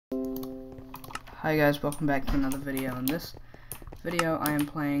Hi guys, welcome back to another video. In this video I am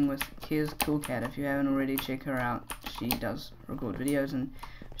playing with Kezkoolkat. If you haven't already, check her out. She does record videos and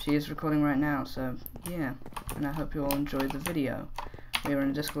she is recording right now, so yeah. And I hope you all enjoy the video. We are in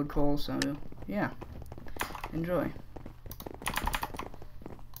a Discord call, so yeah. Enjoy.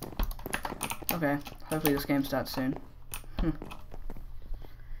 Okay, hopefully this game starts soon.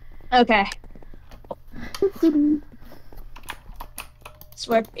 Okay.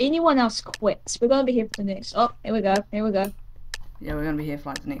 So if anyone else quits, we're gonna be here for the next. Oh, here we go. Here we go. Yeah, we're gonna be here for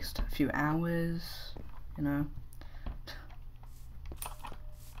like the next few hours, you know.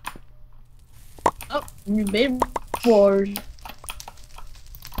 Oh, Bedwars.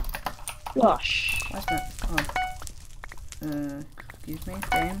 Gosh. Why's that? Oh. Excuse me,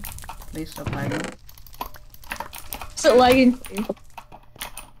 game. Please stop lagging. Is it lagging?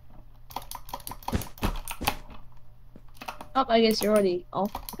 Oh, I guess you're already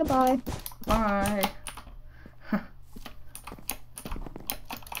off. Goodbye. Bye.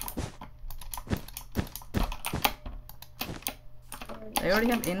 They already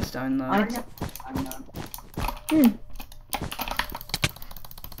have endstone though.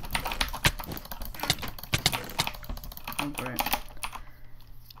 Oh great.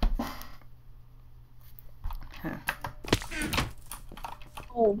 Huh.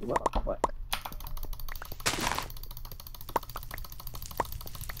 Oh, real quick.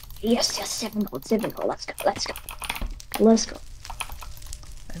 Yes, 7 gold, 7 gold. Let's go, let's go. Let's go.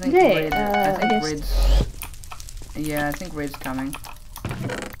 I think Okay, Red's... Yeah, I think Red's coming.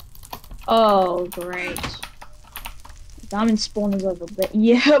 Oh, great. Diamond spawn is over there.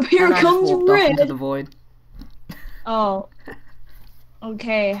 Yeah, here comes Red. Into the void. Oh.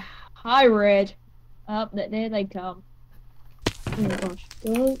 Okay. Hi, Red. Up there they come. Oh my gosh.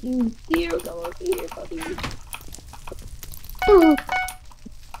 Go in here, go over here, buddy. Ooh.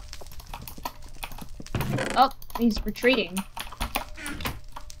 Oh, he's retreating.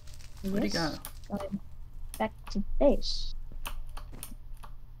 Where'd he go? Going back to base.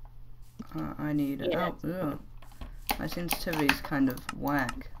 I need... Yeah, oh, my sensitivity's kind of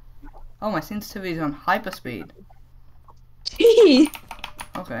whack. Oh, my sensitivity's on hyperspeed. Gee.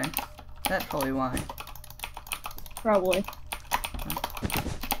 Okay. That's probably why. Probably.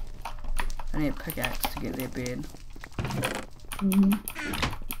 I need a pickaxe to get their bed.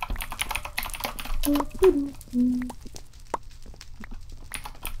 I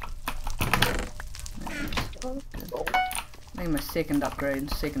think my second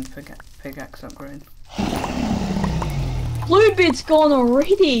pickaxe upgrade. Bluebeard's gone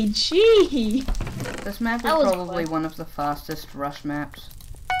already, gee! This map is probably one of the fastest rush maps.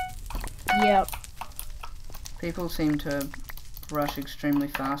 Yep. People seem to rush extremely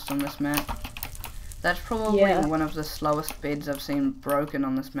fast on this map. That's probably one of the slowest beds I've seen broken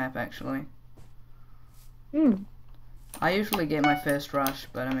on this map, actually. I usually get my first rush,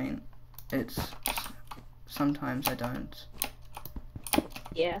 but I mean, sometimes I don't.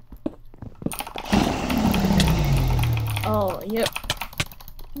 Yeah. Oh, yep.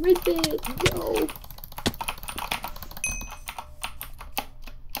 Right there, yo.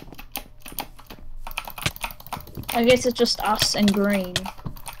 I guess it's just us and green.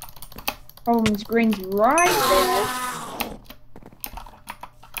 Problem is green's right there.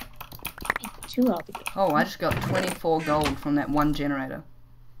 Too hard to get. Oh, I just got 24 gold from that one generator.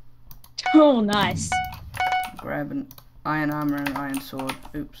 Oh, nice. Grab an iron armor and an iron sword.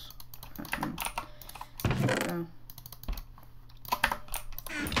 Oops. There we go.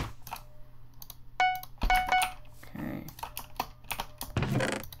 Okay.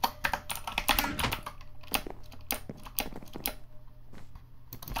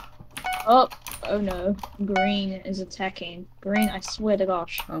 Oh no. Green is attacking. Green, I swear to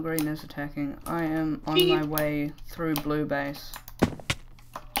gosh. Oh, green is attacking. I am on my way through blue base.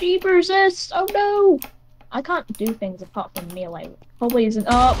 Jeepers, oh no! I can't do things apart from melee. Probably isn't.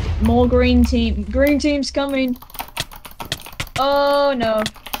 Oh, more green team. Green team's coming. Oh no.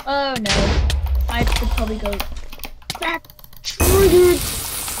 Oh no. I should probably go back. Triggered.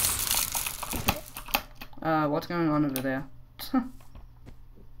 What's going on over there?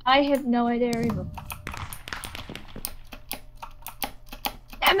 I have no idea either.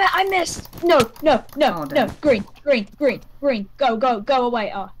 Damn it, I missed! No. Green. Go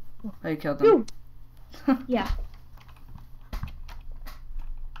away. Oh, you killed them. Yeah.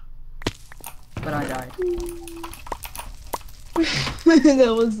 But I died.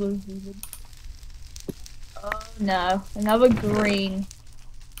 That was so stupid. Oh no, another green.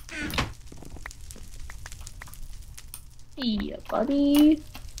 Yeah, buddy.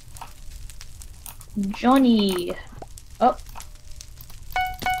 Johnny. Oh.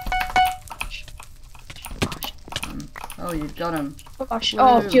 Oh, you got him. Oh gosh. Woo.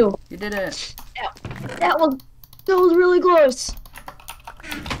 Oh, phew. You did it. That was really close.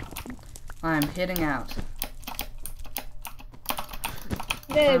 I'm heading out.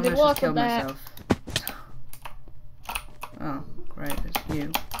 Yeah, I good almost luck just killed with that. myself. Oh, great, it's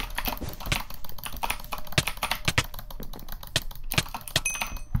you.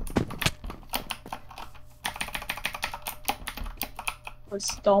 Was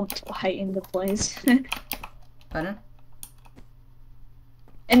stomped right in the place. Pardon?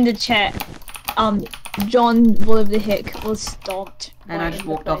 In the chat, John, whatever the heck, was stomped. And right I just in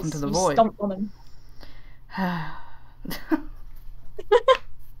the walked off place. into the You void. stomped on him.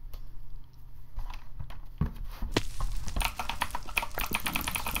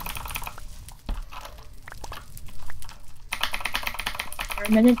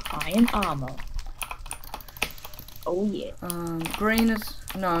 Permanent iron armor. Oh yeah. Green is...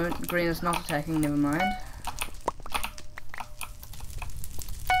 No, green is not attacking, never mind.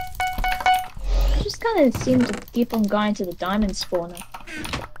 I just kind of seem to keep on going to the diamond spawner.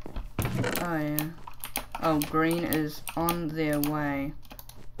 Oh, yeah. Oh, green is on their way.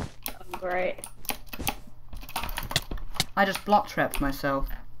 Oh, great. I just block trapped myself.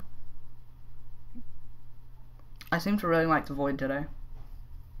 I seem to really like the void today.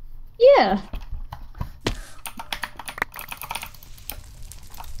 Yeah.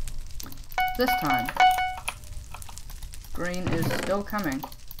 This time, green is still coming.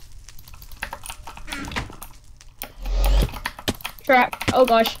 Trap. Oh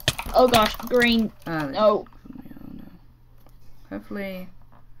gosh. Oh gosh. Green. Oh No. no. Hopefully.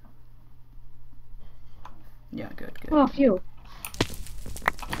 Yeah, good. Oh, phew.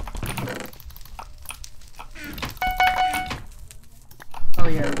 Oh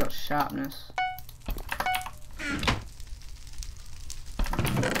yeah, we got sharpness.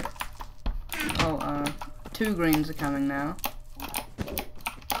 Oh, 2 greens are coming now.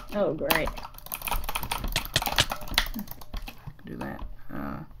 Oh, great. Do that.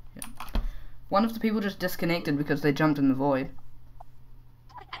 Yeah. One of the people just disconnected because they jumped in the void.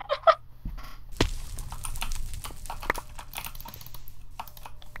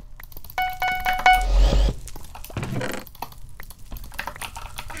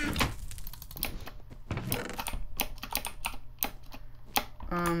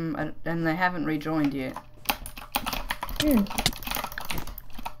 And they haven't rejoined yet. Hmm.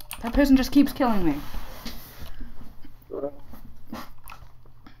 That person just keeps killing me.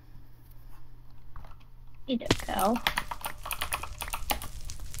 You know, pal.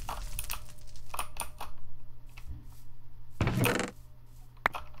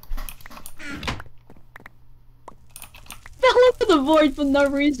 Fell into the void for no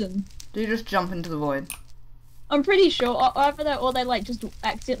reason. Do you just jump into the void? I'm pretty sure either that or they like just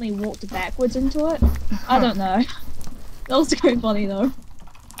accidentally walked backwards into it. I don't know. That was quite funny though.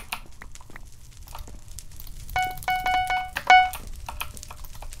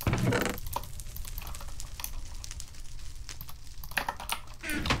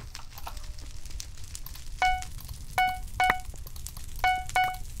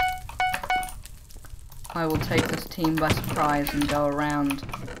 I will take this team by surprise and go around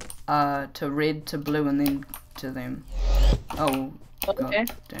to red to blue and then to them. Oh, Okay.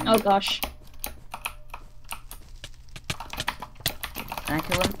 God, dang Oh it. gosh. Can I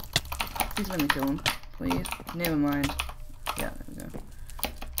kill him? Please let me kill him. Please. Never mind. Yeah, there we go.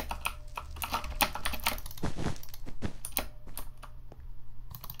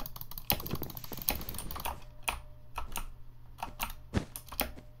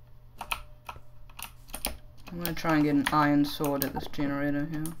 I'm gonna try and get an iron sword at this generator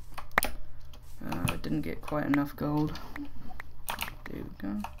here. I didn't get quite enough gold. There we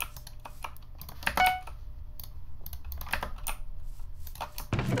go.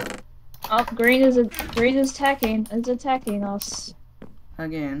 Oh, green is attacking. It's attacking us.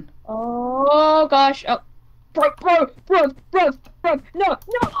 Again. Oh gosh. Oh, bro. No.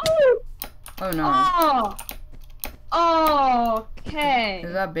 Oh no. Oh. Okay.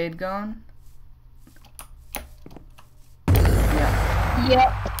 Is that bed gone?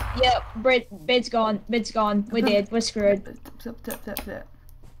 Yeah. Yep. Bed's gone. We're dead. We're screwed.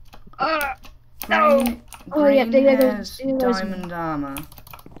 No. Green, Oh, yeah, green there has goes diamond armor.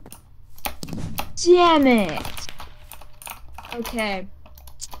 Damn it. Okay.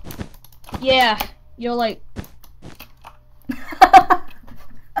 Yeah. You're like.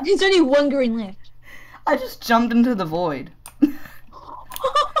 There's only one green left. I just jumped into the void. I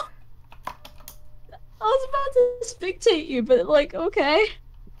was about to spectate you, but like, okay.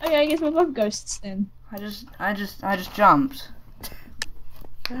 Okay, I guess we're both ghosts then. I just jumped.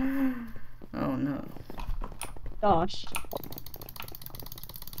 Oh no. Gosh.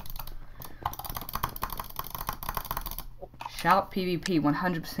 Shout PvP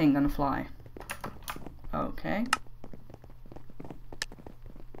 100% gonna fly. Okay.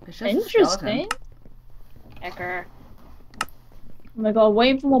 It's just a skeleton. Interesting. Ecker. Oh my god,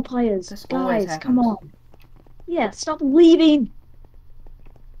 waiting for more players. This always Guys, come happens. on. Yeah, stop leaving.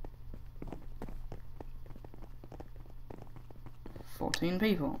 14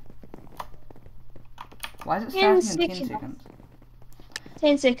 people. Why is it 10 starting in 10 seconds. seconds?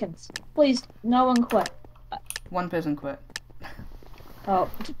 10 seconds. Please, no one quit. One person quit. Oh.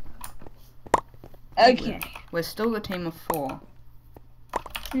 Okay. We're still a team of 4.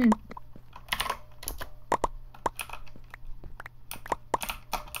 Hmm.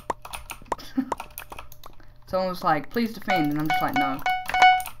 Someone was like, please defend, and I'm just like, no.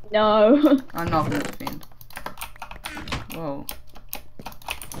 No. I'm not gonna defend. Whoa.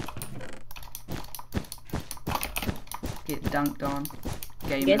 Get dunked on.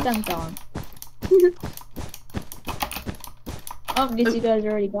 Gamers. Get dunked on. Oh, I guess you guys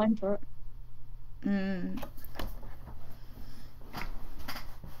are already going for it.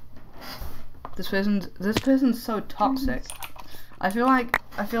 This person's so toxic. I feel like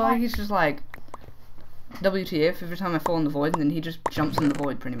he's just like WTF every time I fall in the void, and then he just jumps in the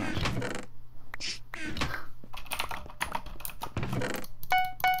void pretty much.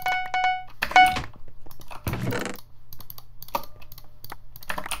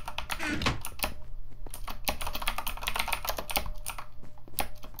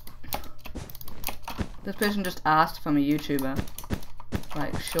 This person just asked if I'm a YouTuber.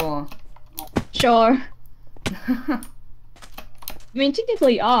 Like, sure. Sure. I mean,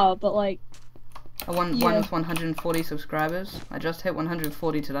 technically you are, but like... One with 140 subscribers. I just hit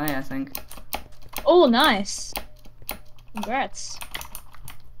 140 today, I think. Oh, nice. Congrats.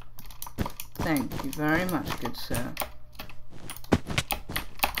 Thank you very much, good sir.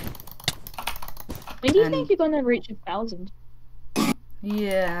 When do you think you're gonna reach 1,000?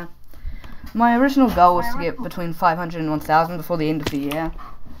 Yeah. My original goal was to get between 500 and 1,000 before the end of the year.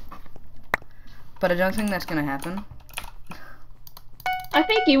 But I don't think that's gonna happen. I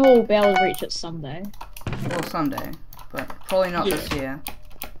think you will be able to reach it someday. Well, someday. But probably not this year.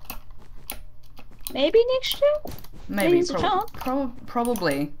 Maybe next year? Maybe. There's a chance.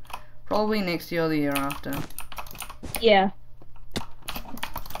 Probably. Probably next year or the year after. Yeah.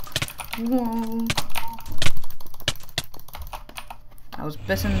 Whoa. I was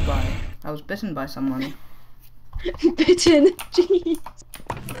bitten by someone. Bitten. Jeez.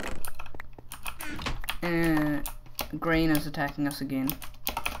 Green is attacking us again.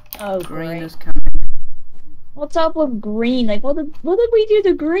 Oh, Green great. is coming. What's up with green? Like, what did we do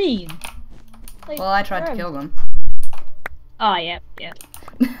to green? Like, Well, I tried to kill them. Oh, yeah, yeah.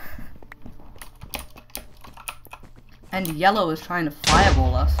 And yellow is trying to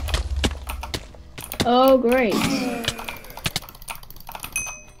fireball us. Oh, great.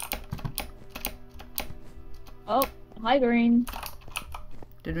 Oh, hi, green.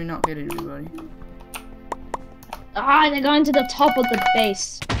 Did we not get everybody? Ah, they're going to the top of the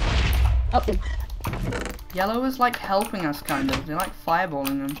base. Oh. Yellow is like helping us, kind of. They're like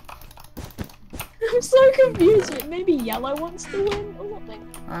fireballing them. I'm so confused. Maybe yellow wants to win or something.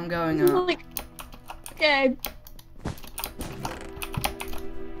 I'm going up. Like, okay.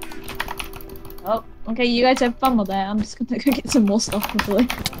 Oh, okay, you guys have fun with that. I'm just gonna go get some more stuff quickly.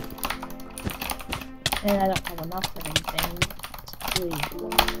 And I don't have enough for anything.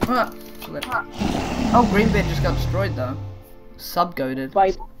 Flip. Oh, green bed just got destroyed though. Sub-goated.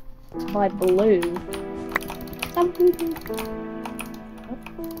 By blue. By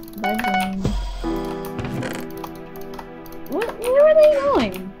green. Where are they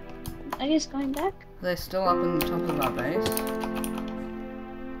going? I guess going back? They're still up in the top of our base.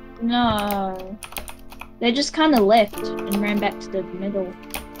 No. They just kind of left and ran back to the middle.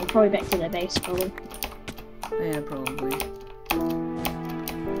 Or probably back to their base, probably. Yeah, probably.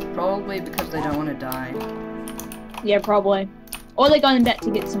 Probably because they don't want to die. Yeah, probably. Or they're going back to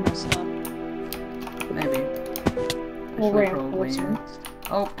get some more stuff. Maybe. Or Actually, probably, yeah. reinforcements.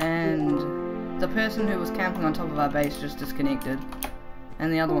 Oh, and the person who was camping on top of our base just disconnected.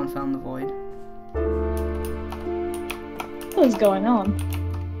 And the other one found the void. What's going on?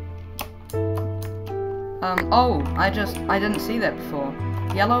 Oh, I didn't see that before.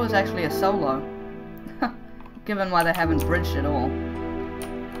 Yellow is actually a solo. Given why they haven't bridged at all.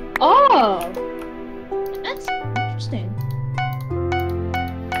 Oh! That's interesting.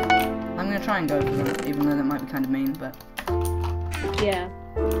 I'm gonna try and go for them, even though that might be kind of mean, but... Yeah.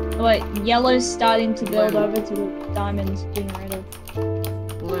 Wait, yellow's starting to build Blue. over to the diamond generator.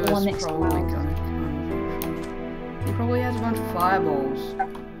 Blue The one is next to probably ours. gonna come. He probably has a bunch of fireballs.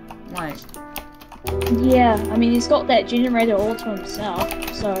 Like, Yeah, I mean, he's got that generator all to himself,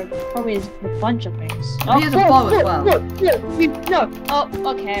 so probably has a bunch of things. Oh, he has a bow as well. No. Oh,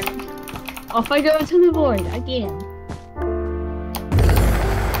 okay. Off I go into the void again.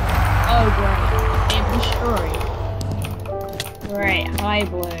 Oh, great. They've destroyed. Great. Hi,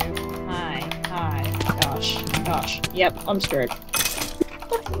 Blue. Hi. Gosh. Yep, I'm screwed.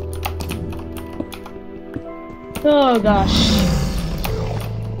 Oh, gosh.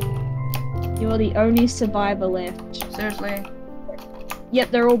 You're the only survivor left. Seriously? Yep,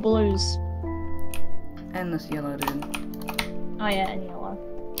 they're all blues. And this yellow dude. Oh yeah, and yellow.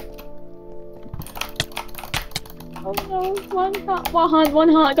 Oh no, one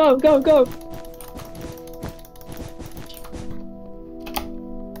heart, go.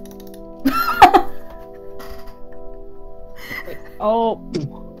 Oh.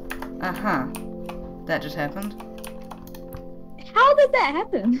 Uh-huh. That just happened. How did that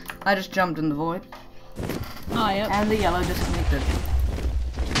happen? I just jumped in the void. Oh, yep. And the yellow disconnected.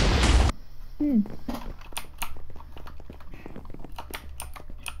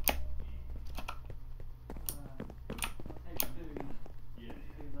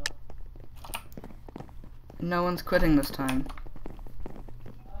 No one's quitting this time.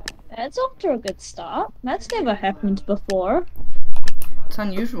 That's off to a good start. That's never happened before. It's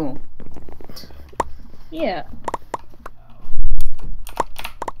unusual. Yeah.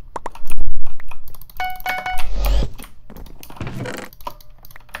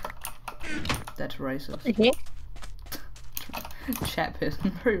 That's racist. What the heck? Chat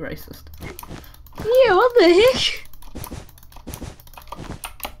person, very racist. Yeah, what the heck?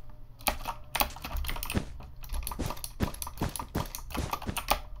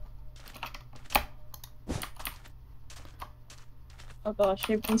 Oh gosh,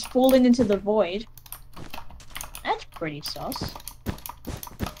 everything's falling into the void. That's pretty sus.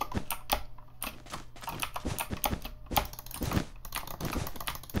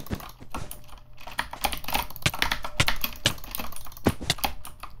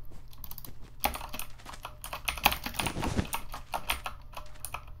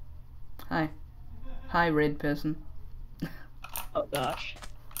 Hi, red person. Oh gosh.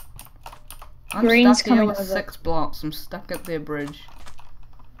 I'm Green's stuck here coming with over. 6 blocks. I'm stuck at their bridge.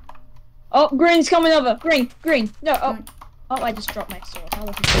 Oh, green's coming over. Green. No. Oh, I just dropped my sword. How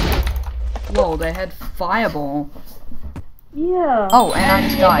the heck? Whoa, they had fireball. Yeah. Oh, and I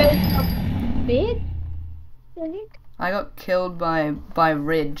just died. Bed? The heck? I got killed by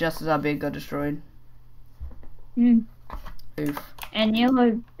red just as our bed got destroyed. Oof. And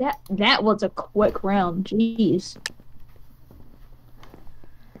yellow. That was a quick round. Jeez.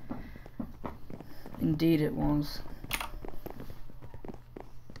 Indeed it was.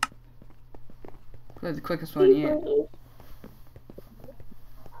 Probably the quickest one yet.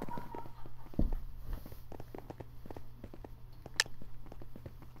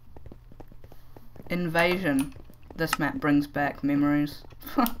 Invasion. This map brings back memories.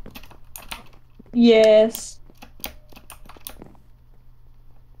 Yes.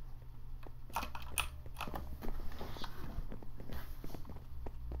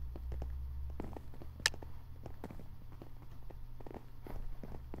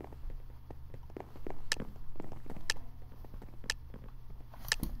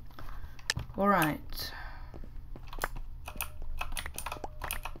 Alright.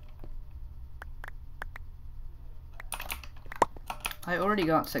 I already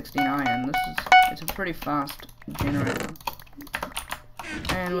got 16 iron. It's a pretty fast generator.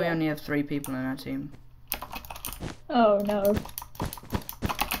 And we only have 3 people in our team. Oh no.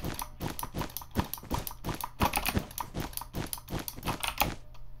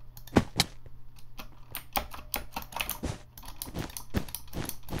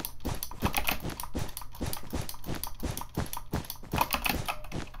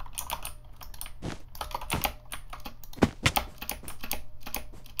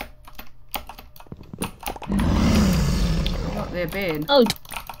 Their bed. Oh,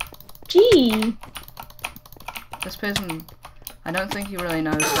 gee. This person, I don't think he really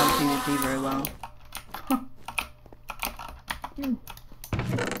knows how to PvP very well.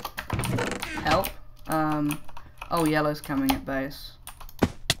 Help. Oh, yellow's coming at base.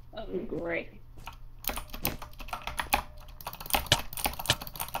 Oh, great.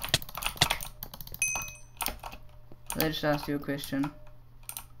 They just asked you a question.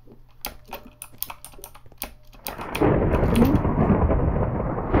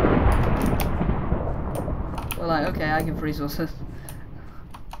 Well, like, okay, I give resources.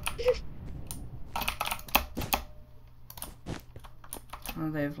 Oh,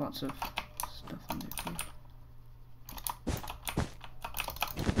 they have lots of stuff on their feet.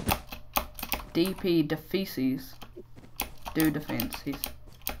 DP defeces. Do defense,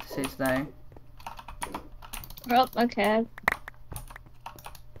 says they. Oh, okay.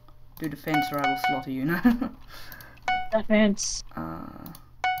 Do defense or I will slaughter you, no? Defense.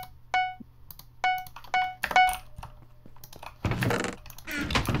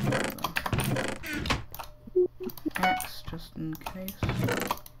 Axe, just in case.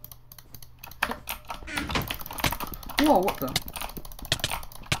 Whoa, what the?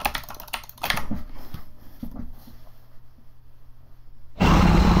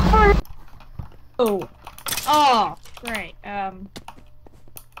 Oh. Oh, great.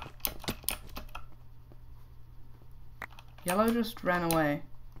 Yellow just ran away.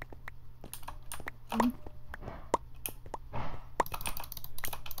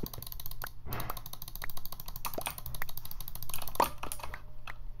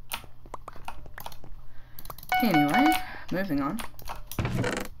 Anyway, moving on.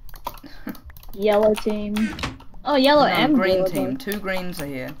 Yellow team. Oh, yellow No, and green blue. team. 2 greens are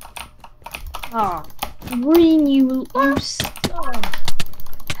here. Oh, green, you son.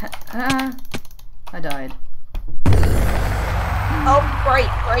 I died. Oh, great.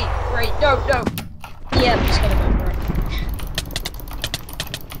 No. Yeah, I'm just gonna go for it.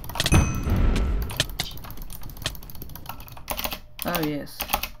 Oh yes,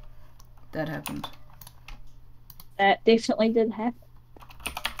 that happened. That definitely did happen.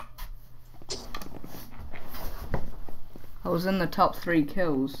 I was in the top 3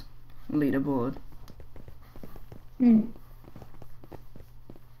 kills leaderboard.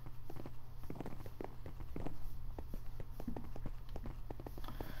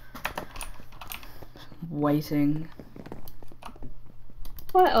 Waiting.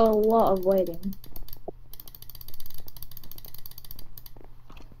 Quite a lot of waiting.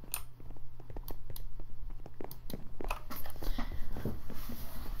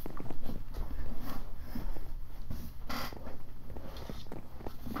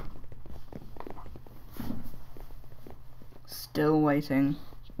 Still waiting.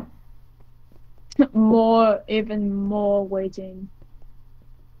 Even more waiting.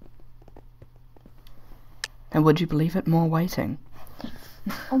 And would you believe it? More waiting.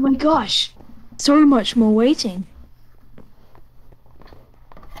 Oh my gosh, so much more waiting.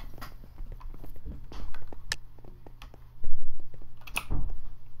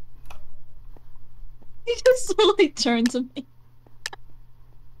 He just slowly turned to me.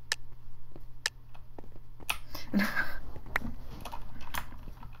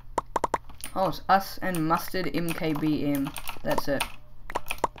 Oh, it's us and Mustard MKBM. That's it.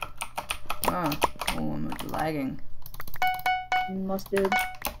 Oh, I'm lagging. Mustard.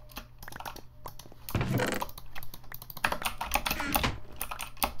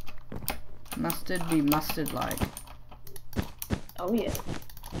 Mustard be mustard like. Oh yeah.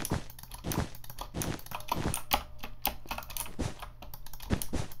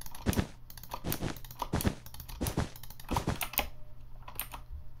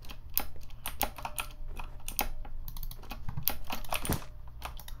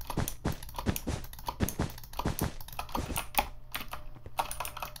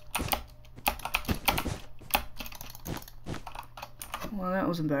 Well, that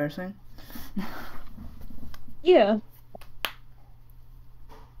was embarrassing. Yeah.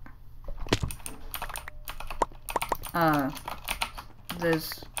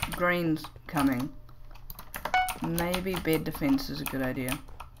 There's greens coming. Maybe bed defense is a good idea.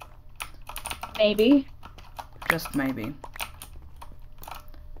 Maybe. Just maybe.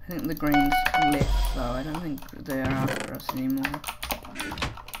 I think the greens left though. I don't think they're after us anymore.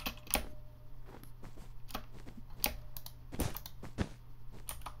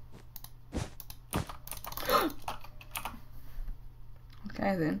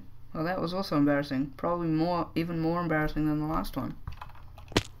 Okay then. Well, that was also embarrassing. Probably even more embarrassing than the last one.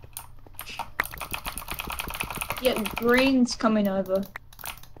 Yeah, green's coming over.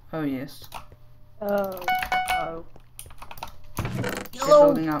 Oh yes. Oh. Oh. They're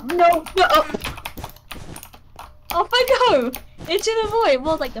building up. No. Oh. Off I go! Into the void.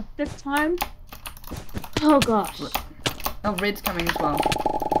 Well, like the 5th time. Oh gosh. Oh, red's coming as well.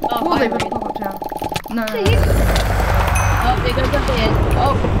 Oh, they my got a pop-up tower. No. Oh, they got the bed.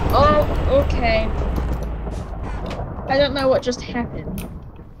 Oh, okay. I don't know what just happened.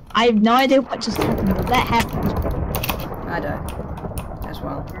 I have no idea what just happened, but that happened. I died as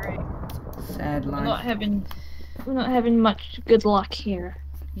well. Sad life. We're not having much good luck here.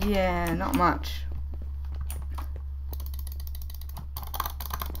 Yeah, not much.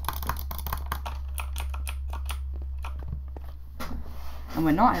 And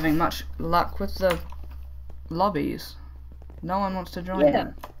we're not having much luck with the lobbies. No one wants to join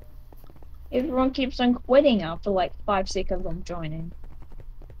them. Everyone keeps on quitting after like 5 seconds of joining.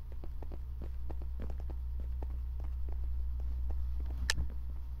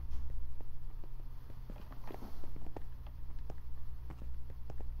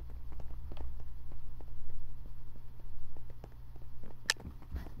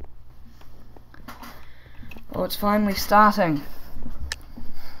 Oh, it's finally starting.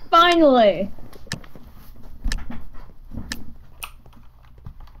 Finally!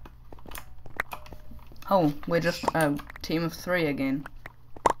 Oh, we're just a team of 3 again.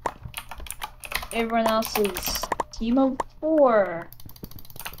 Everyone else is team of 4.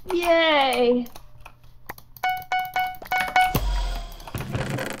 Yay!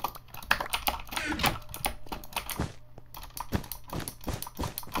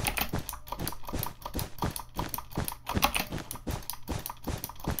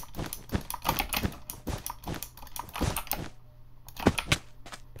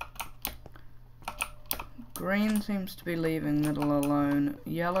 Green seems to be leaving middle alone.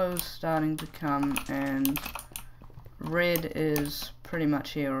 Yellow's starting to come, and red is pretty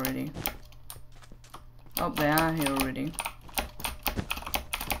much here already. Oh, they are here already.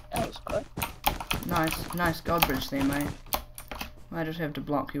 That was good. Nice God bridge there, mate. I just have to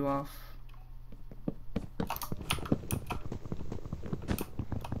block you off.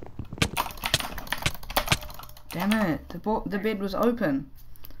 Damn it! The bed was open.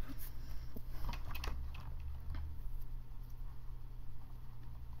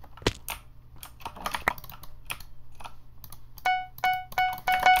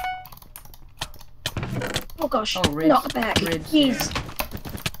 Oh gosh, Oh, red's, not back. Jeez.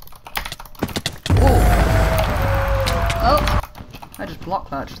 Oh! I just block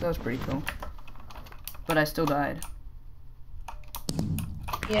clutched. That was pretty cool. But I still died.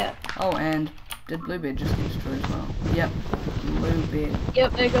 Yeah. Oh, and did Bluebeard just get destroyed as well? Yep. Bluebeard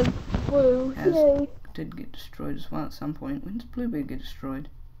Yep, there goes blue. Yay. did get destroyed as well at some point. When does Bluebeard get destroyed?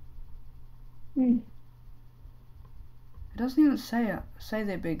 Hmm. It doesn't even say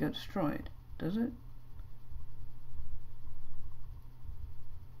their bed got destroyed, does it?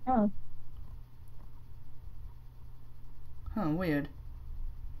 Oh. Huh, weird.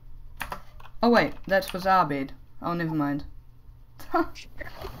 Oh wait, that's was our bed. Oh, never mind.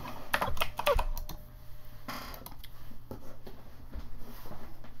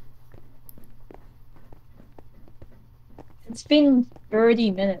 It's been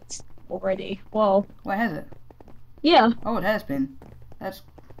 30 minutes already. Whoa. Why has it? Yeah. Oh, it has been. That's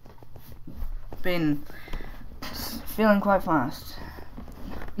been feeling quite fast.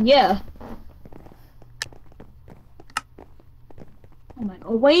 Yeah. Oh my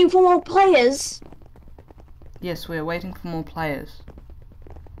god, waiting for more players. Yes, we are waiting for more players.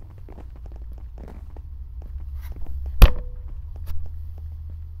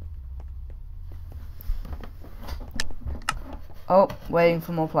 Oh, waiting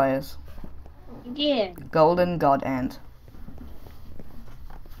for more players. Yeah. Golden God Ant.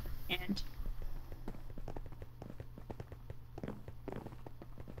 And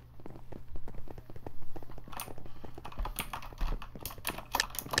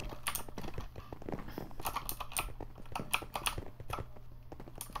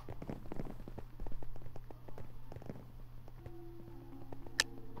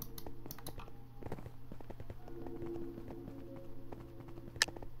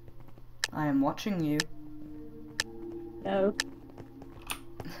I am watching you. no.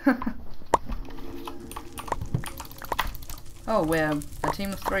 Oh, we're a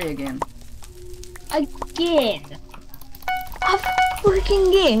team of 3 again. Again. A freaking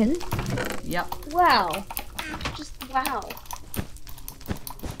again. Yep. Wow. Just wow.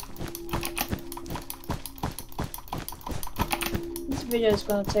 This video is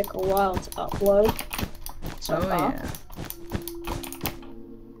gonna take a while to upload. So Oh far. yeah.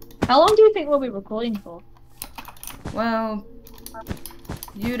 How long do you think we'll be recording for? Well,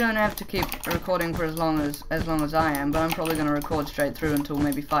 you don't have to keep recording for as long as I am, but I'm probably gonna record straight through until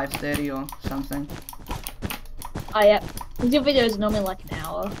maybe 5:30 or something. Oh yeah. Because your video is normally like an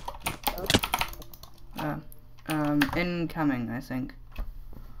hour. Incoming, I think. I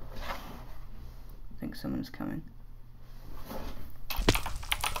think someone's coming.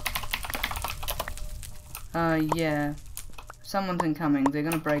 Yeah. Someone's incoming. They're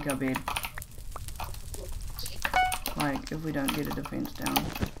gonna break our bed. Like, if we don't get a defense down.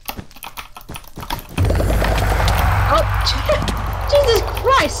 Oh, Jesus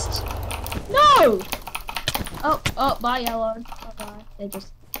Christ! No! Oh, bye, yellow. Bye-bye. They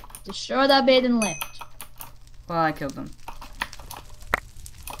just destroyed that bed and left. Well, I killed them.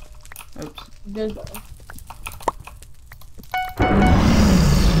 Oops. Good.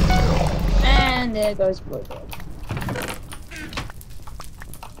 And there goes blue bed.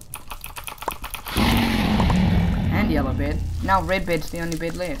 And yellow bed. Now red bed's the only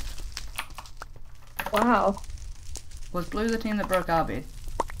bed left. Wow. Was blue the team that broke our bed?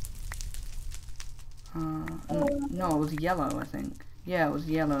 No, it was yellow, I think. Yeah, it was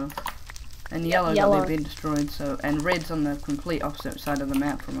yellow. And yellow got their bed destroyed, so... And red's on the complete opposite side of the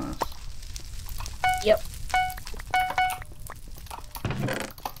map from us. Yep.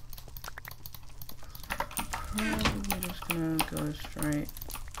 Probably just gonna go straight.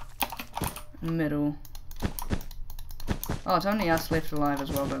 Middle. Oh, it's only us left alive as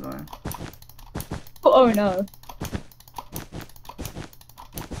well, by the way. Oh no.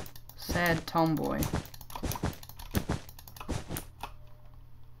 Sad tomboy.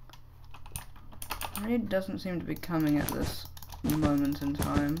 Red doesn't seem to be coming at this moment in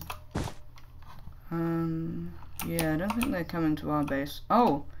time. Yeah, I don't think they're coming to our base.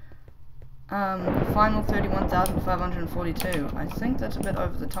 Oh! Final 31,542. I think that's a bit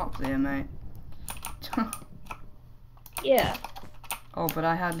over the top there, mate. Yeah. Oh, but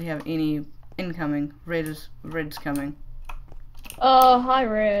I hardly have any incoming. Red's coming. Oh, hi,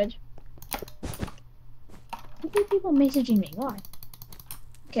 Red. Why are people messaging me? Why?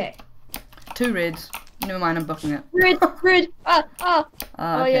 Okay. 2 reds. Never mind, I'm booking it. Red! Oh,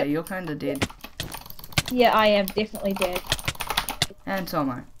 okay, yeah. you're kinda dead. Yeah, I am definitely dead. And so am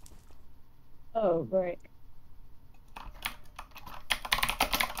I. Oh, great.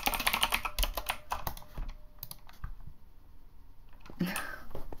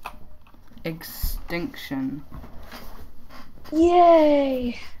 Extinction.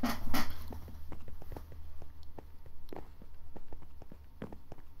 Yay!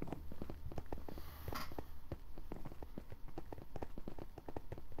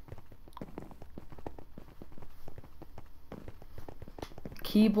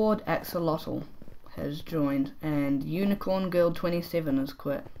 Keyboard Axolotl has joined, and Unicorn Girl 27 has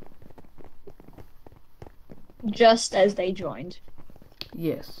quit. Just as they joined.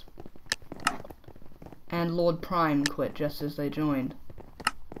 Yes. And Lord Prime quit just as they joined.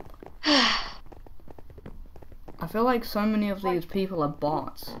 I feel like so many of these people are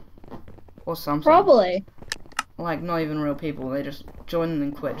bots. Or something. Probably. Like, not even real people, they just join and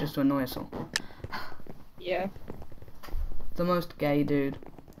then quit just to annoy us all. Yeah. The most gay dude.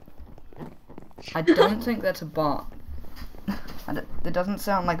 I don't think that's a bot. That doesn't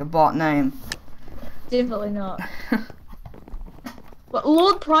sound like a bot name. Definitely not. But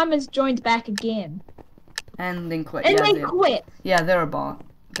Lord Prime has joined back again. And then quit. And yeah, they quit! Yeah, they're a bot.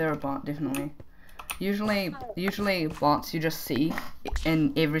 They're a bot, definitely. Usually bots you just see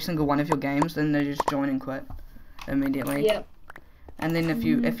in every single one of your games, then they just join and quit immediately. Yep. And then if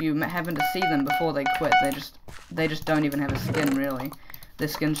you happen to see them before they quit, they just don't even have a skin really. Their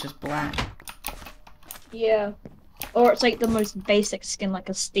skin's just black. Yeah. Or it's like the most basic skin, like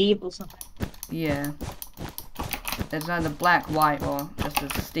a Steve or something. Yeah. It's either black, white, or just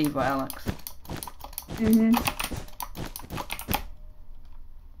as Steve or Alex. Mm-hmm.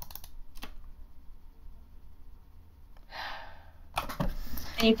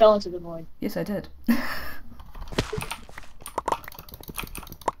 And you fell into the void. Yes, I did.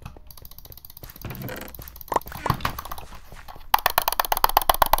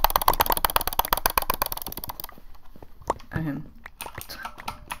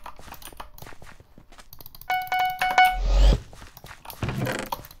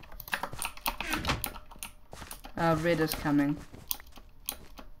 Red is coming.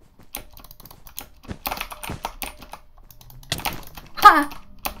 Ha!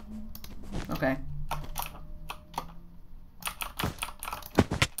 Okay.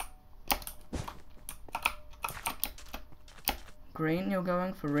 Green, you're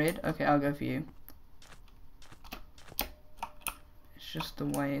going for red? Okay, I'll go for you. It's just the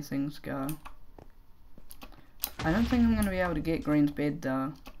way things go. I don't think I'm going to be able to get green's bed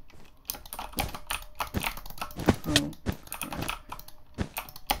though. Oh, crap.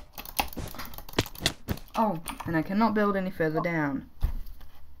 Oh, and I cannot build any further down.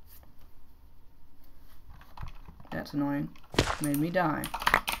 That's annoying. Made me die.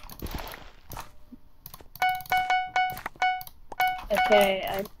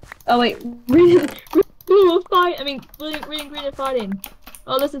 Okay, oh wait, green will fight. I mean, green and green are fighting.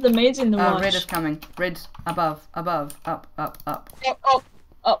 Oh, this is amazing to watch. Red is coming. Red's above, up.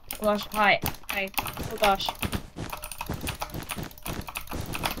 Oh, gosh, hi, oh gosh.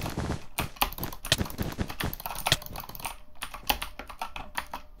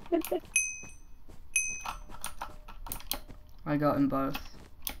 I got them both.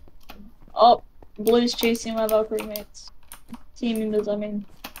 Oh, blue's chasing my Valkyrie mates. Team members, I mean.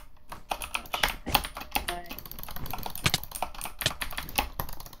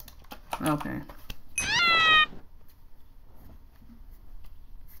 Okay.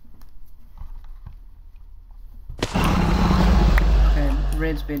 Okay,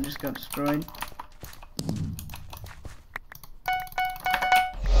 red's bed just got destroyed.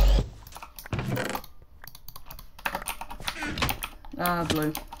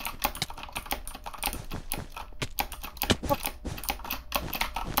 Blue.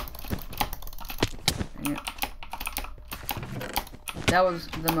 Dang it. That was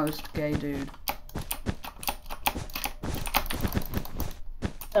the most gay dude.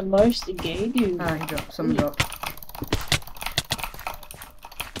 The most gay dude. Ah, he dropped. Someone dropped.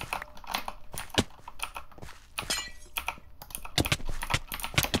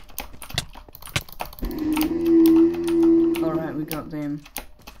 Alright, we got them.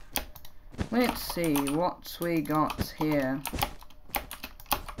 Let's see what we got here.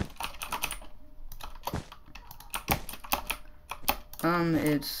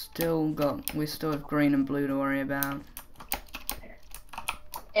 It's still got, we still have green and blue to worry about.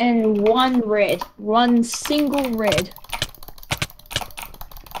 And one red. One single red.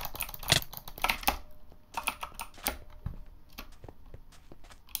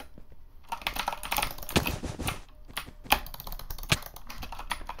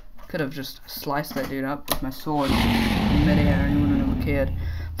 Could have just sliced that dude up with my sword in midair and wouldn't have cared.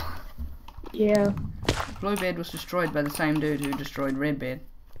 Yeah. Blue bed was destroyed by the same dude who destroyed red bed.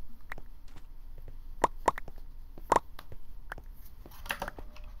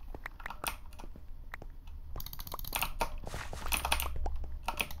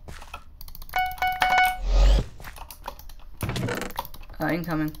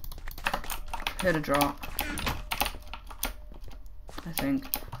 Incoming. Heard a drop. I think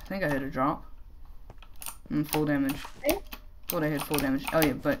I heard a drop. Full damage. Thought I heard full damage. Oh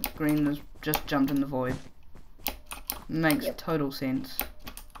yeah, but green has just jumped in the void. Makes total sense.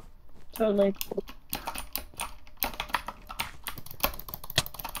 Totally.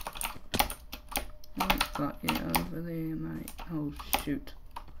 Got you over there, mate. Oh shoot.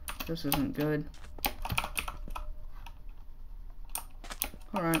 This isn't good.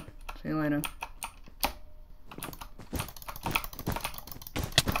 Alright, see you later.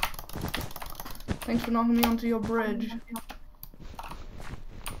 Thanks for knocking me onto your bridge.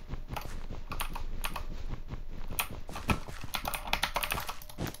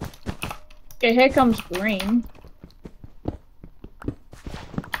 Okay, here comes green.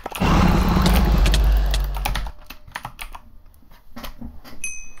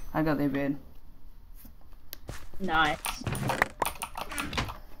 I got their bed. Nice.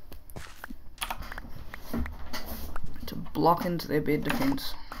 To block into their bed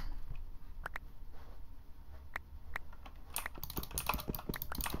defense.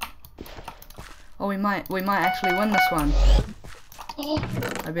 Oh, we might actually win this one.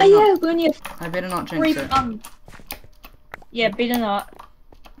 I better not jinx it. Yeah, better not.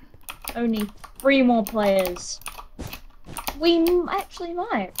 Only 3 more players. We actually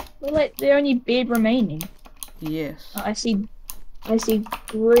might. We're like the only bed remaining. Yes. I see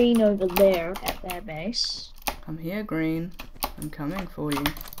green over there at their base. I'm here, green. I'm coming for you.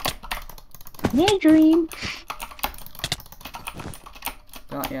 Yeah, green.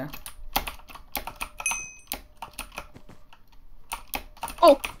 Got ya.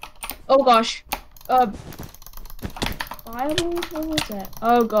 Oh gosh. Fireball? What was that?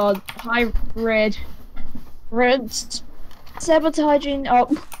 Oh god. Hi, red. Red's sabotaging. Oh,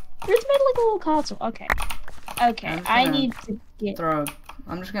 Red's made like a little castle. Okay. Okay, I need to get.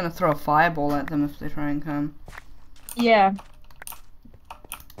 I'm just gonna throw a fireball at them if they try and come. Yeah.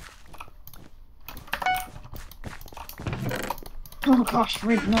 Oh gosh,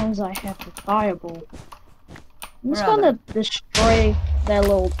 Red knows I have the fireball. I'm just gonna destroy their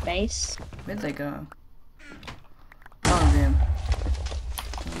little base. Where'd they go? Oh, damn.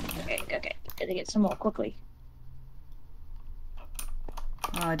 Okay, gotta get some more quickly.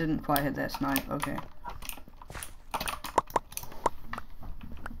 Oh, I didn't quite hit that snipe. Okay.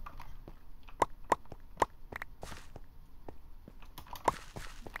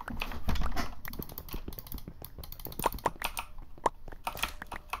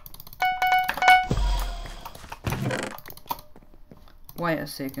 Wait a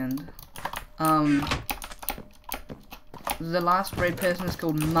second. The last red person is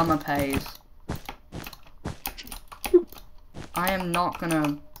called Mama Pays. I'm not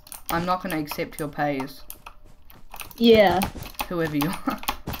gonna accept your pays. Yeah. Whoever you are.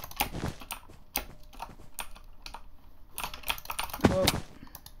 Whoa.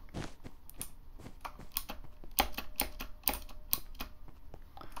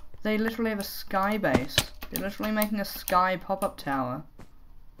 They literally have a sky base. They're literally making a sky pop-up tower.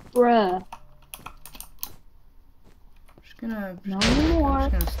 Bruh. I'm No just more.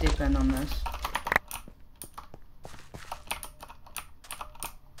 gonna step in on this.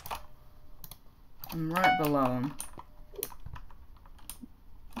 I'm right below him.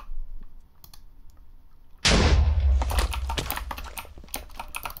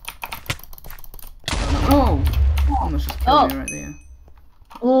 Oh! Almost just killed me right there.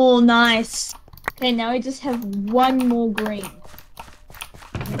 Oh, nice. Okay, now we just have one more green.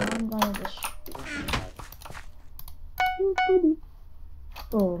 And I'm gonna just...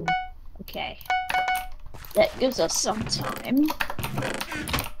 Boom. Okay. That gives us some time.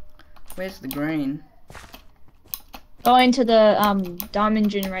 Where's the green? Go into the diamond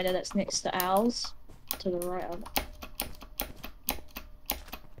generator that's next to ours. To the right of it.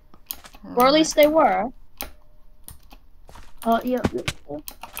 Or at least they were. Oh, yeah.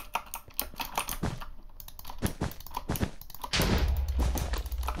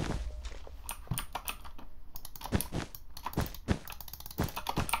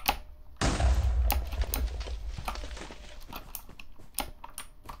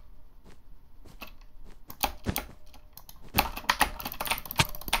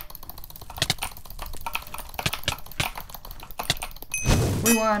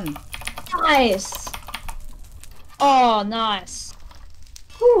 We won! Nice! Oh, nice.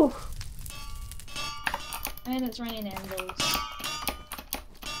 Whew. And it's raining anvils.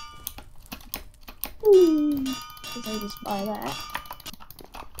 Ooh. Because I just buy that.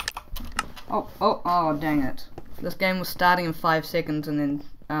 Oh, dang it. This game was starting in 5 seconds and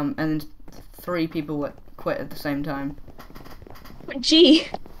then 3 people quit at the same time. Gee.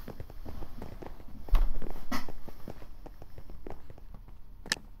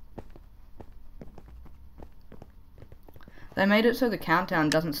 They made it so the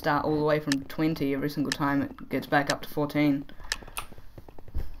countdown doesn't start all the way from 20 every single time it gets back up to 14.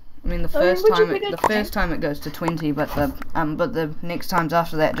 I mean, the first time it goes to 20, but the next times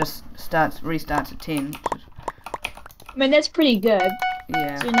after that just restarts at 10. I mean, that's pretty good.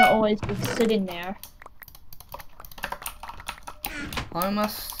 Yeah. So you're not always just sitting there. Homer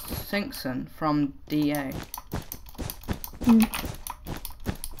Simpson from DA.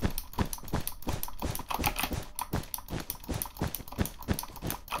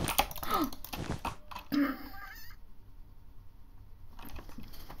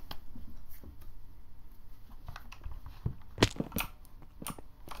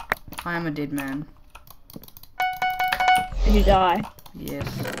 I am a dead man. Did you die? Yes,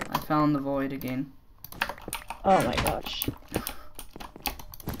 I fell in the void again. Oh my gosh.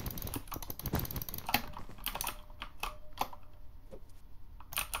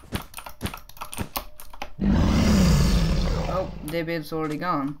 Oh, their bed's already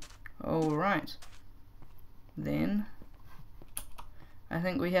gone. Alright. Then, I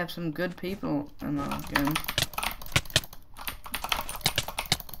think we have some good people in our game.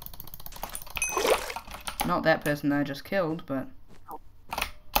 Not that person I just killed, but...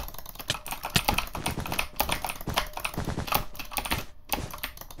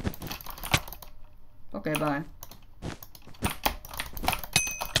 Okay, bye.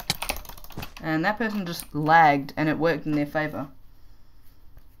 And that person just lagged, and it worked in their favor.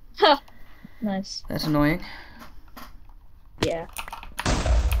 Ha! Nice. That's annoying. Yeah.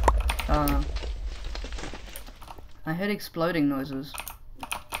 I heard exploding noises.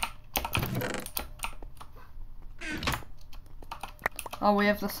 Oh, we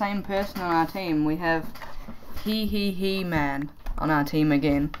have the same person on our team. We have he man on our team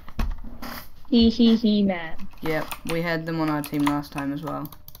again. He man. Yep, we had them on our team last time as well.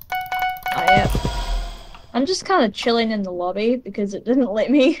 Oh, yeah. I'm just kind of chilling in the lobby because it didn't let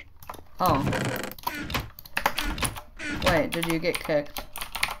me. Oh. Wait, did you get kicked?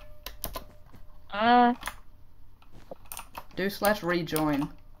 Do/rejoin.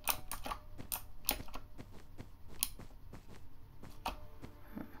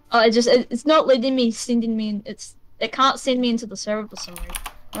 Oh, it's not letting me sending me in, it can't send me into the server for some reason.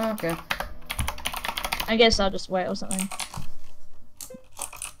 Oh, okay. I guess I'll just wait or something.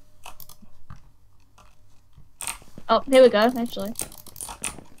 Oh, here we go, actually.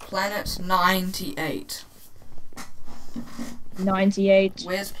 Planet 98. 98.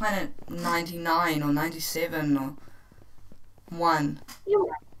 Where's planet 99 or 97 or 1?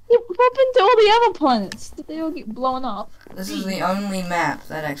 What happened to all the other planets? Did they all get blown up? This is the only map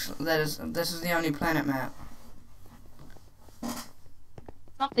this is the only planet map.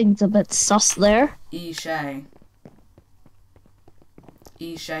 Something's a bit sus there. Ishay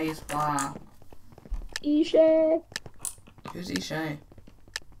is blah. Ishay. Who's Ishay?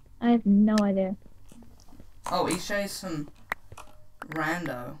 I have no idea. Oh, Ishay's some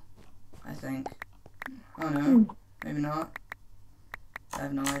rando. I think. Oh no, maybe not. I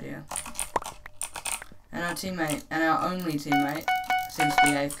have no idea. And our teammate, and our only teammate, seems to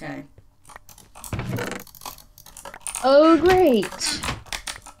be AFK. Oh, great.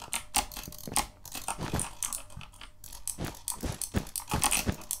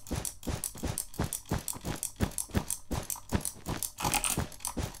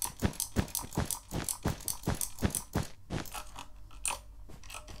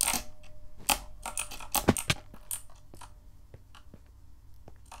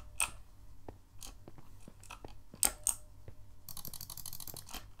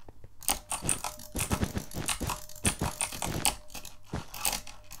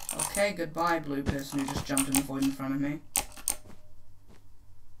 Okay, goodbye, blue person who just jumped in the void in front of me.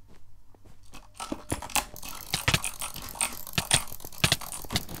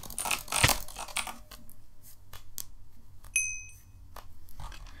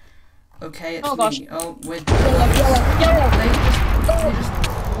 Okay, it's me. Oh, we're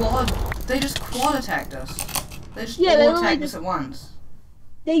they just quad attacked us. They just all attacked us at once.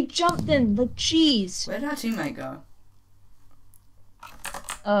 They jumped in like cheese. Where did our teammate go?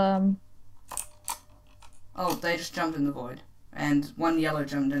 Oh, they just jumped in the void. And one yellow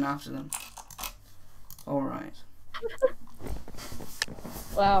jumped in after them. Alright.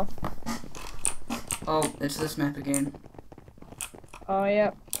 Wow. Oh, it's this map again. Oh,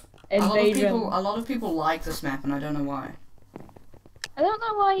 yeah. Invasion. A lot of people like this map, and I don't know why. I don't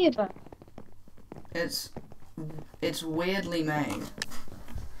know why either. It's weirdly made.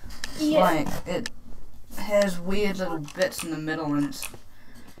 Yeah. Like, it has weird little bits in the middle, and it's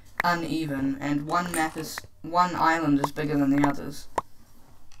uneven, and one island is bigger than the others.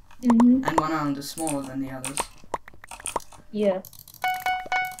 Mm-hmm. And one island is smaller than the others. Yeah.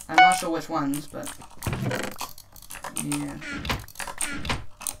 I'm not sure which ones, but yeah.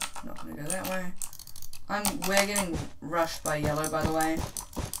 Not gonna go that way. We're getting rushed by yellow, by the way.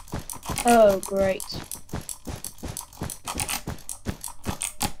 Oh, great.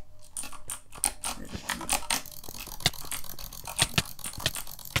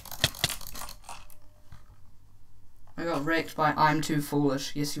 I got wrecked by I'm too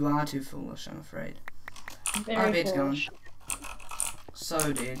foolish. Yes, you are too foolish, I'm afraid. Our bed's gone.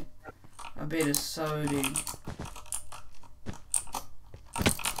 So dead. Our bed is so dead.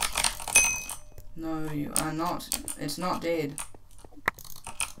 No, you are not. It's not dead.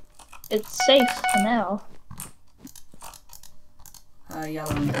 It's safe for now.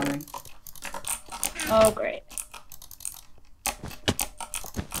 Yellow incoming. Oh, great.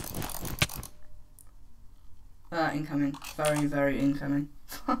 Incoming. Very, very incoming.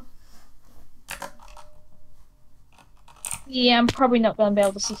 Yeah, I'm probably not going to be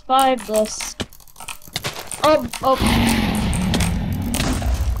able to survive this. Oh, oh.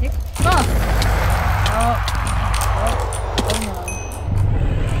 Come on. Oh, oh, oh no.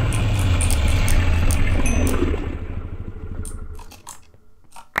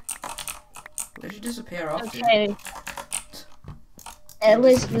 Where'd you disappear off to? Okay. At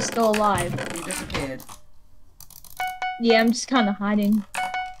least we're still alive. You disappeared. Yeah, I'm just kind of hiding.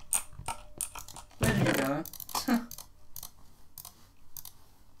 Where did you go?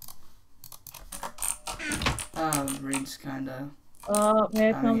 Red's kinda... Oh,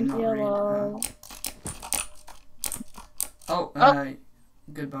 here I comes mean, not yellow. Red, Oh,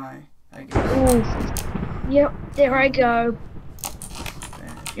 goodbye, I guess. Ooh. Yep, there I go.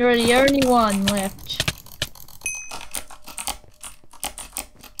 You're the only one left.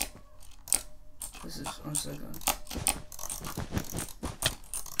 This is... I'm so good.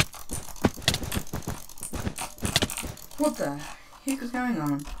 What the heck is going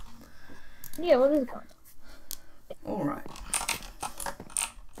on? Yeah, what is going on? Alright.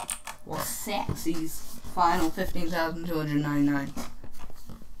 Well, Saxy's final 15,299.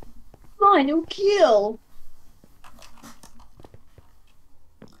 Final kill!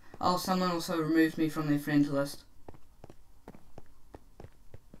 Oh, someone also removed me from their friends list.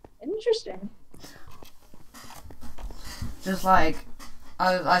 Interesting. Just like,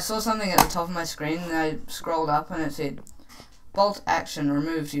 I saw something at the top of my screen and I scrolled up and it said, Bolt Action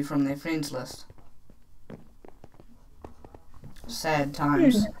removed you from their friends list. Sad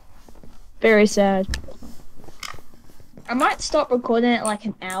times. Very sad. I might stop recording at like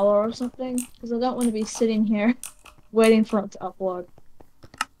an hour or something, because I don't want to be sitting here waiting for it to upload.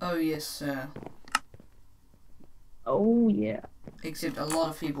 Oh yes, sir. Oh yeah. Except a lot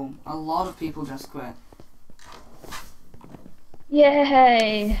of people just quit.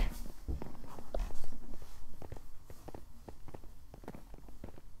 Yay!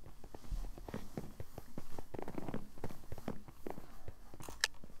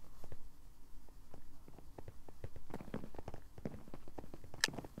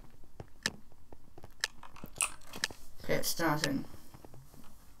 Alright, starting.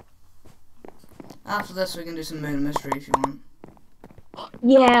 After this we can do some murder mystery if you want.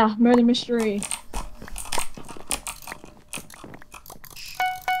 Yeah, murder mystery.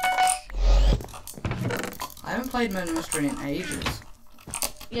 I haven't played murder mystery in ages.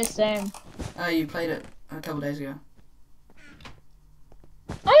 Yeah, same. Oh, you played it a couple days ago.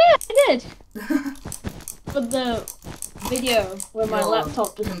 Oh yeah, I did. But the video where my Your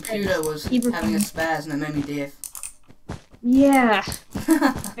laptop just computer was even- having a spaz and it made me deaf. Yeah,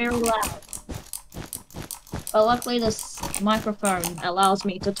 very loud. But luckily this microphone allows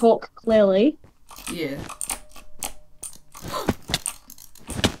me to talk clearly. Yeah.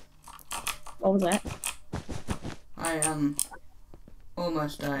 What was that? I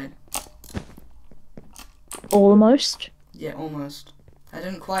almost died. Almost. Yeah, almost. I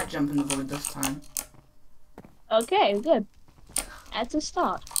didn't quite jump in the void this time. Okay, good. That's a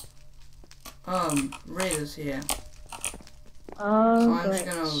start. Red is here. Oh, So I'm great.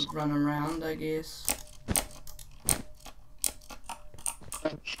 just gonna run around, I guess.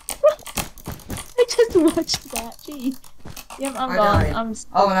 I just watched that. Gee. Yep, I'm I gone. died. I'm.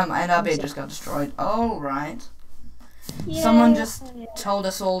 Oh, and our I'm bed so- just got destroyed. Oh, right. Yeah. Someone just told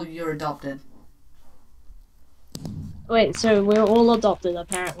us all you're adopted. Wait, so we're all adopted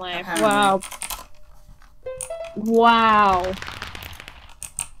apparently. Apparently. Wow. Wow.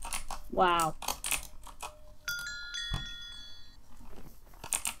 Wow.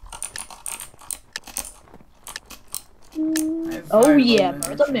 I have Oh very yeah, low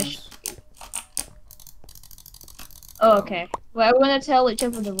murder memory mission. frames. Oh, okay. Well, are we gonna tell each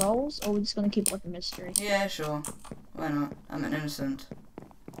other the roles, or are we just gonna keep it like a mystery? Yeah, sure. Why not? I'm an innocent.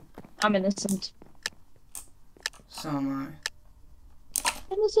 I'm innocent. So am I.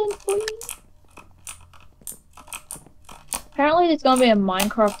 Innocent, please. Apparently, there's gonna be a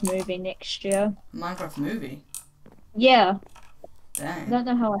Minecraft movie next year. Minecraft movie? Yeah, I Dang. don't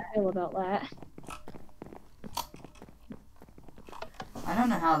know how I feel about that. I don't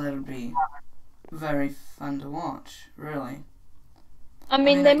know how that would be very fun to watch, really. I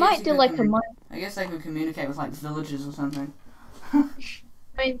mean, I they guess might you do could like a I guess they could communicate with, like, villages or something.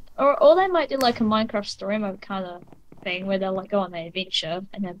 or they might do like a Minecraft story mode kind of thing where they'll like go on an adventure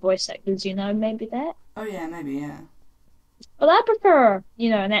and have voice actors, maybe that. Oh yeah, maybe, yeah. But I prefer,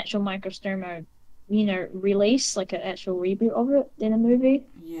 an actual Minecraft story mode, release, like an actual reboot of it than a movie.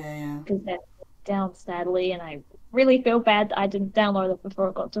 Yeah, yeah. Because that went down sadly, and I really feel bad that I didn't download it before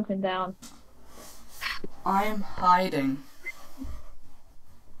it got taken down. I am hiding.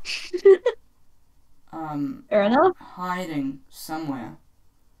 Fair enough. Hiding somewhere.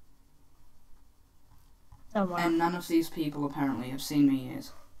 Somewhere. And none of these people apparently have seen me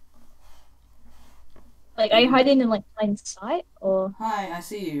yet. Like, are you hiding in like plain sight, or? Hi, I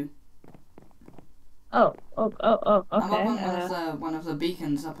see you. Oh, okay. I'm up on one of the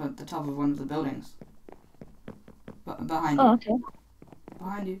beacons up at the top of one of the buildings. Behind you. Oh, okay.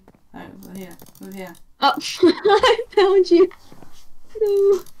 Behind you. Over here. Over here. Oh, I found you.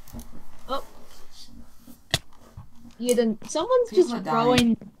 No. Oh. Yeah, then someone's People just are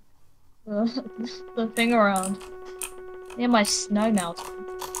dying. throwing the thing around. Yeah, my snow melted.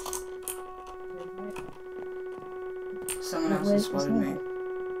 Someone else Where's has the spotted me. snow?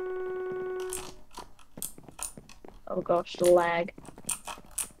 Oh gosh, the lag.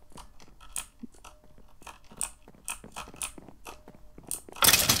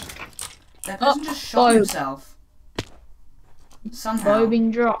 That person just shot bow. himself. Somehow. Bow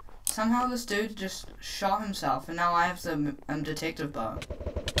being dropped. Somehow this dude just shot himself, and now I have the detective bow.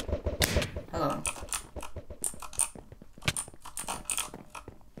 Hello.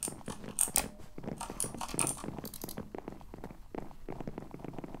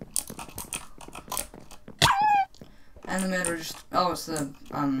 And the murderer just... Oh, it's the,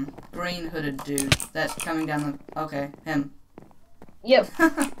 green hooded dude that's coming down the... Okay, him. Yep.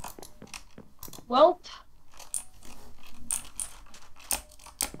 Well.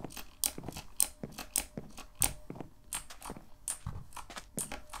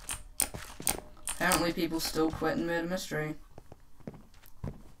 Apparently people still quit in murder mystery.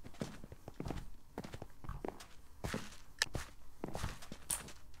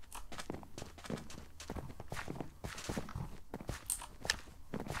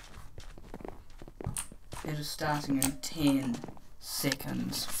 It is starting in 10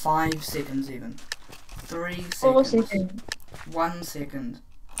 seconds. 5 seconds even. 3 seconds. 4 seconds. 1 second.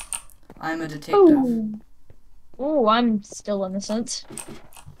 I'm a detective. Ooh. Ooh, I'm still innocent.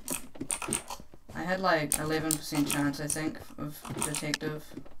 I had like 11% chance, I think, of detective,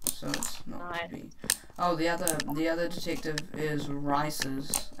 so it's not Nice. to be. Oh, the other detective is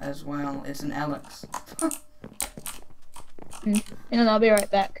Rice's as well. It's an Alex. And I'll be right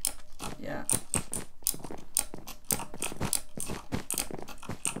back. Yeah.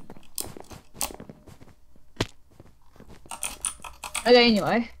 Okay,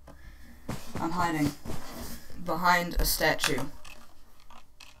 anyway. I'm hiding behind a statue.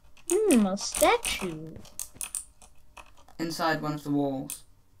 A statue. Inside one of the walls.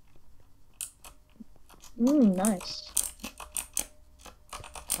 Nice.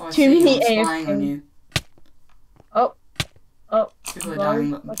 Oh, I Too see you. many I'm spying on AFK. you. Oh, People are Why?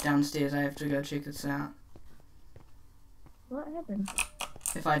 dying downstairs. I have to go check this out. what happened?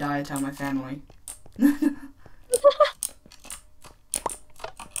 If I die, I tell my family.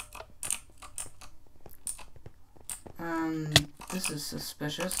 This is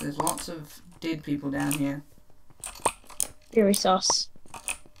suspicious. There's lots of dead people down here. Very sus.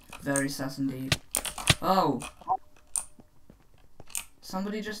 Very sus indeed. Oh!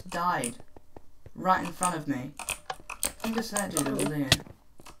 Somebody just died. Right in front of me. I think it's that dude over there.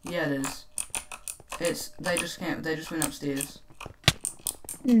 Yeah, it is. They just went upstairs.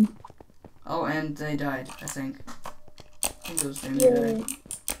 Oh, and they died, I think. I think it was them who died.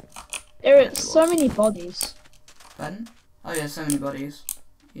 There are Yes, it so was. many bodies. Pardon? Oh yeah, so many bodies.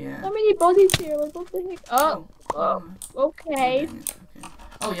 Yeah. So many bodies here, like what the heck? Oh, okay. Okay.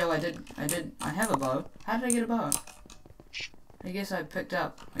 Oh yeah, I have a bow. How did I get a bow? I guess I picked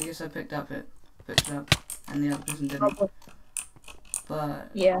up it, and the other person didn't. Probably.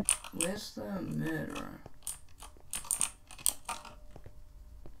 But Yeah. where's the murderer?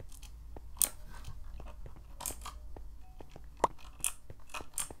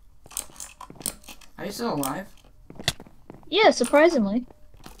 Are you still alive? Yeah, surprisingly.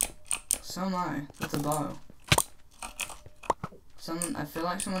 So am I, with a bow. I feel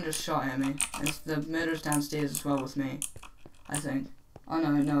like someone just shot at me. And the murderer's downstairs as well with me. I think. Oh no,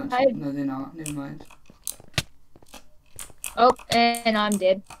 no, no, they're not. Never mind. Oh, and I'm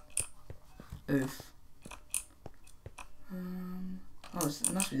dead. Oof. Oh,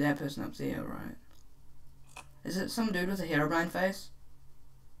 it must be that person up there, right? Is it some dude with a Herobrine face?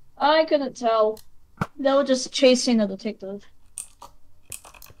 I couldn't tell. They were just chasing a detective.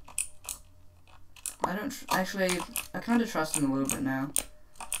 I don't actually. I kind of trust him a little bit now.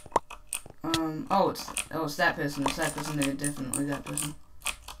 Oh, it's that person. It's that person there. Definitely that person.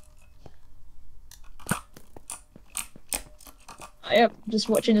 Yep, just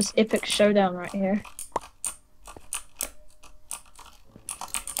watching this epic showdown right here.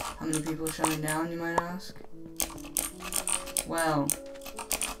 How many people are showing down, you might ask? Well,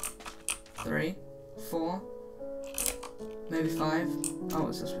 3, 4, maybe 5. Oh,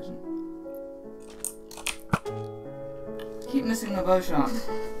 it's this person. Keep missing my bow shot.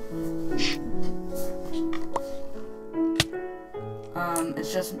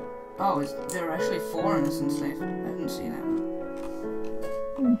 It's just. Oh, there are actually 4 innocents left. I didn't see that one.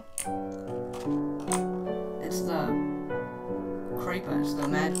 It's the creeper. It's the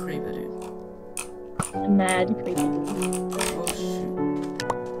mad creeper, dude. Mad creepy. Oh shoot.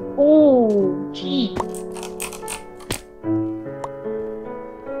 Oh, gee.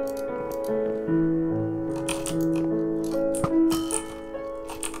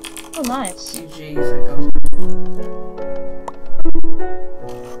 Oh, nice. GG's, that goes.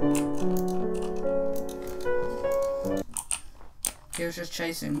 He was just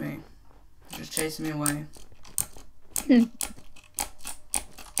chasing me. Just chasing me away.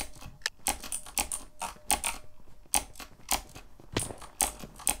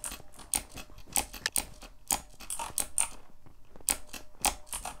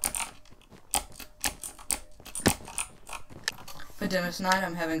 For dinner tonight,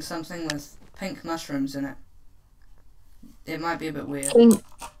 I'm having something with pink mushrooms in it. It might be a bit weird.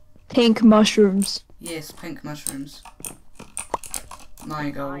 Pink mushrooms. Yes, pink mushrooms.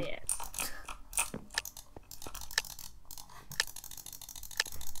 My goal. Ah, yes.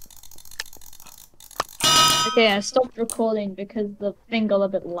 Okay, I stopped recording because the thing got a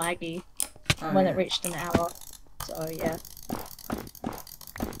bit laggy when it reached an hour. So, yeah.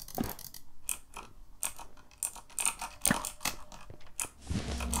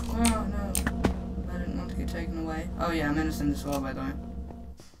 Oh no. I didn't want to get taken away. Oh yeah, I'm innocent as well, by the way.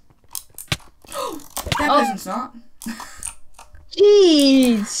 That person's not.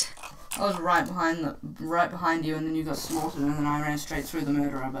 Jeez! I was right behind you, and then you got slaughtered, and then I ran straight through the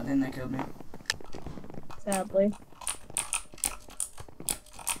murderer, but then they killed me. Sadly.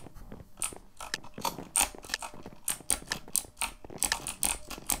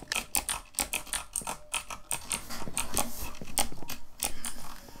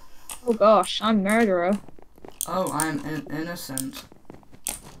 Oh gosh, I'm murderer. Oh, I'm innocent.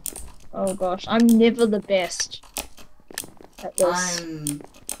 Oh gosh, I'm never the best. at this.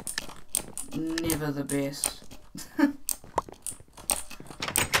 I'm never the best.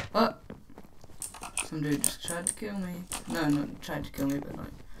 What? Some dude just tried to kill me. No, not tried to kill me, but like...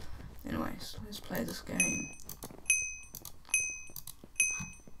 Anyways, let's play this game.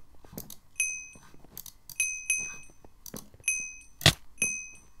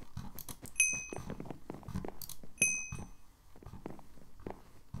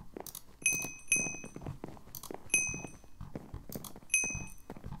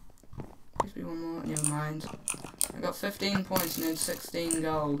 Please be one more. Never mind. I got 15 points and then 16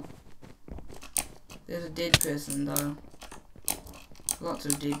 gold. There's a dead person though. Lots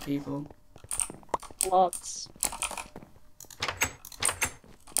of dead people. Lots.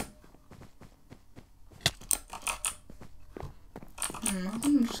 I think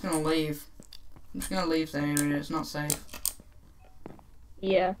I'm just gonna leave. I'm just gonna leave that area, it's not safe.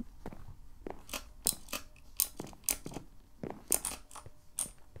 Yeah.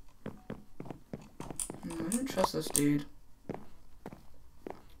 I don't trust this dude.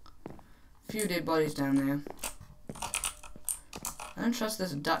 Few dead bodies down there. I don't trust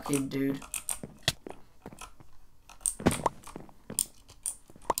this duckhead dude.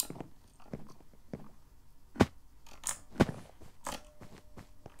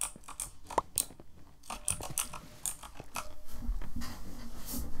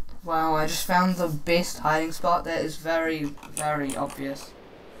 Wow, I just found the best hiding spot. That is very, very obvious.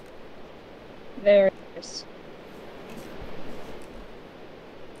 Very nice.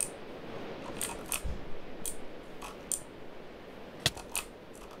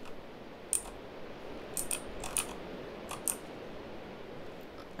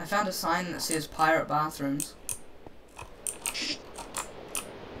 I found a sign that says pirate bathrooms.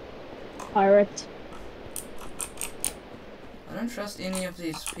 Pirate. I don't trust any of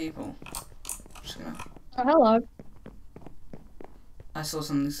these people. I'm just gonna... Oh, hello. I saw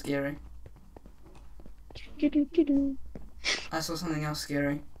something scary. I saw something else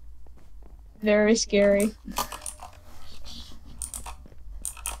scary. Very scary.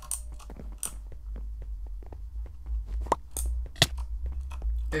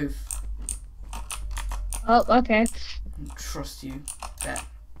 Oof. Oh, okay. I don't trust you. That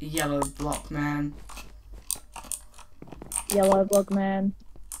yellow block man. Yellow block man.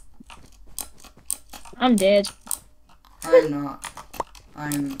 I'm dead. I'm not.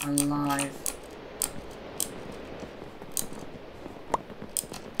 I'm alive.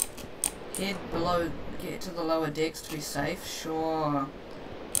 Head below, get to the lower decks to be safe. Sure.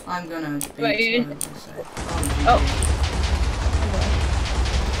 I'm gonna be Wait. totally safe. Oh.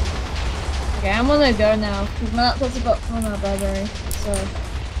 Okay, I'm gonna go now, because my laptop's about to run out of battery, so...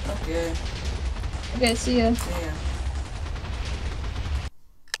 Okay. Okay, see ya. See ya.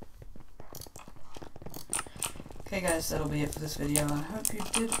 Okay guys, that'll be it for this video. I hope you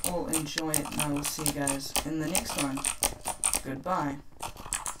did all enjoy it, and I will see you guys in the next one. Goodbye.